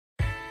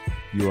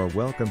You are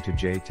welcome to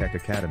J-Tech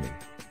Academy.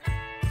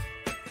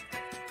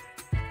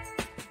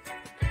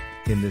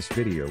 In this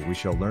video we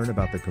shall learn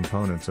about the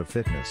components of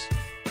fitness.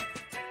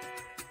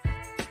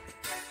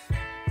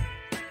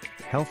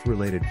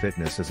 Health-related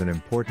fitness is an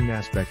important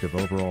aspect of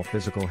overall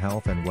physical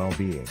health and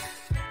well-being.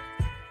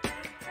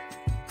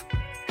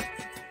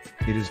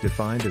 It is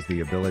defined as the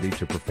ability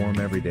to perform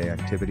everyday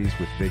activities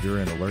with vigor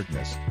and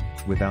alertness,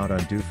 without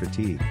undue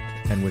fatigue,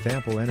 and with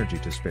ample energy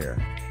to spare.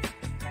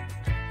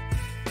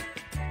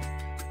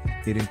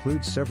 It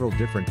includes several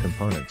different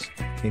components,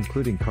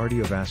 including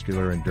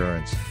cardiovascular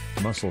endurance,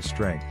 muscle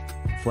strength,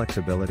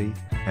 flexibility,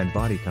 and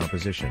body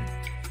composition.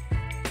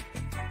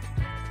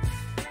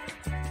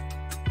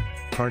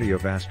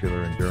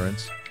 Cardiovascular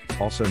endurance,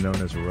 also known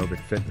as aerobic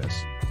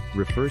fitness,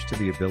 refers to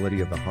the ability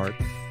of the heart,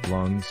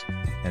 lungs,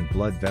 and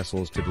blood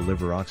vessels to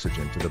deliver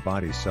oxygen to the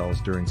body's cells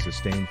during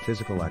sustained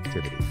physical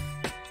activity.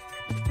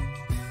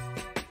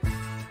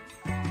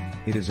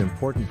 It is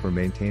important for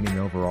maintaining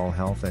overall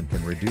health and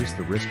can reduce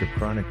the risk of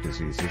chronic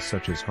diseases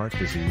such as heart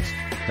disease,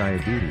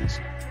 diabetes,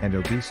 and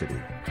obesity.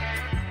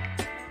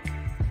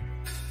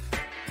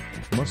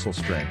 Muscle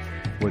strength,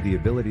 or the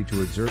ability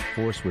to exert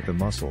force with the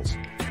muscles,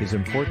 is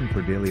important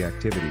for daily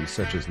activities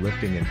such as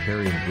lifting and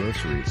carrying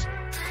groceries,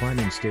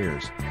 climbing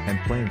stairs, and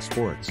playing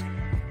sports.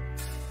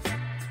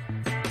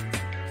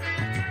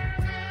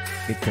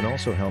 It can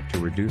also help to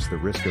reduce the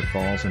risk of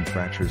falls and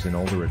fractures in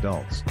older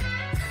adults.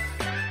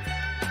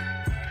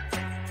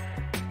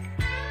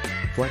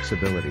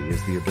 Flexibility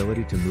is the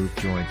ability to move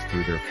joints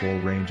through their full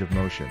range of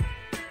motion.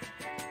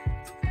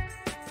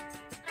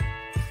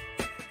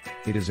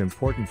 It is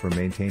important for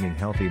maintaining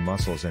healthy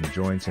muscles and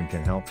joints and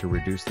can help to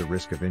reduce the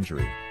risk of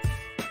injury.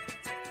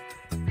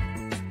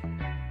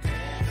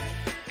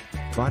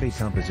 Body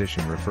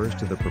composition refers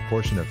to the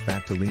proportion of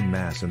fat to lean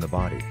mass in the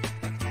body.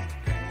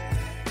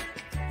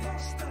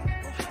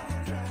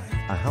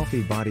 A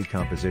healthy body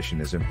composition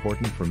is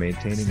important for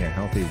maintaining a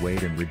healthy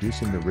weight and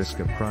reducing the risk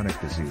of chronic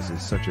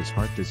diseases such as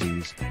heart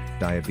disease,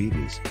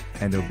 diabetes,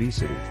 and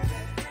obesity.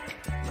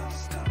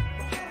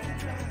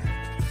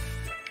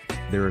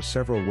 There are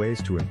several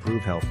ways to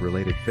improve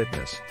health-related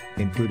fitness,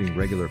 including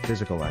regular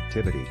physical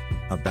activity,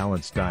 a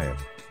balanced diet,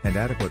 and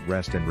adequate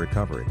rest and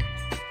recovery.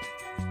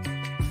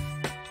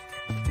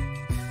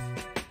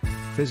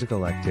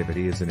 Physical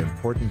activity is an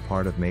important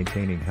part of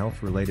maintaining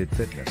health-related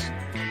fitness.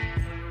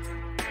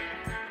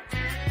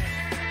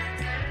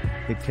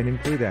 It can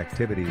include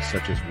activities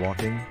such as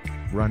walking,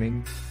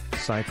 running,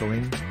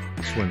 cycling,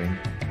 swimming,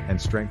 and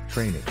strength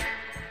training.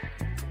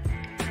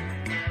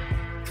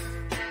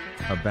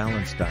 A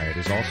balanced diet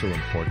is also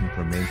important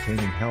for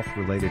maintaining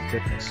health-related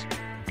fitness.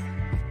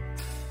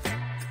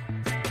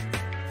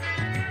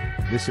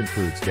 This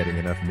includes getting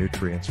enough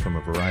nutrients from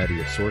a variety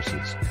of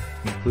sources,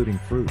 including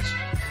fruits,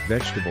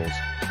 vegetables,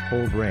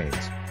 whole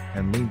grains,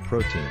 and lean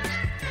proteins.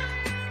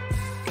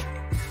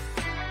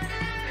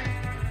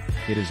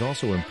 It is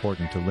also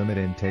important to limit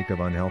intake of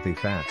unhealthy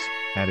fats,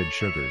 added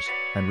sugars,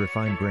 and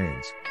refined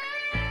grains.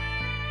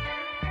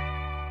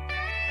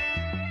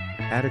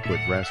 Adequate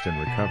rest and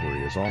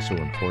recovery is also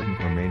important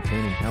for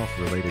maintaining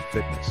health-related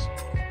fitness.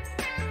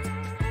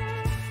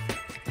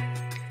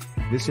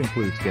 This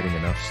includes getting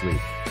enough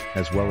sleep,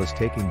 as well as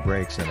taking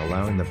breaks and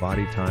allowing the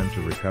body time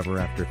to recover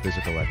after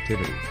physical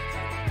activity.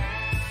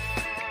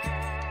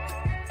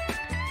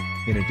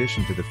 In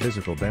addition to the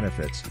physical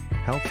benefits,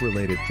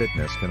 health-related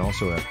fitness can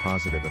also have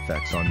positive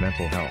effects on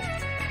mental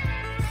health.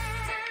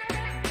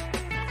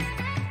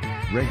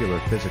 Regular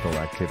physical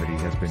activity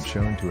has been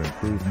shown to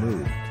improve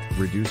mood,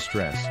 reduce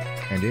stress,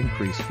 and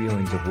increase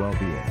feelings of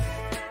well-being.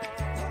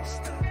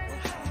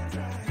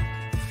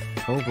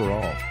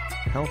 Overall,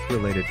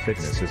 health-related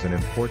fitness is an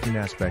important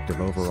aspect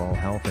of overall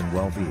health and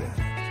well-being.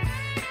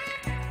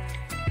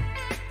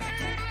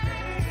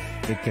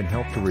 It can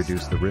help to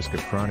reduce the risk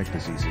of chronic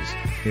diseases,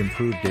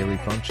 improve daily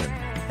function,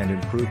 and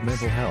improve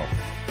mental health.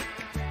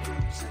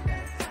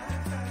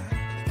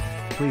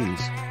 Please,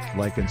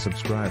 like and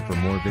subscribe for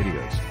more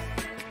videos.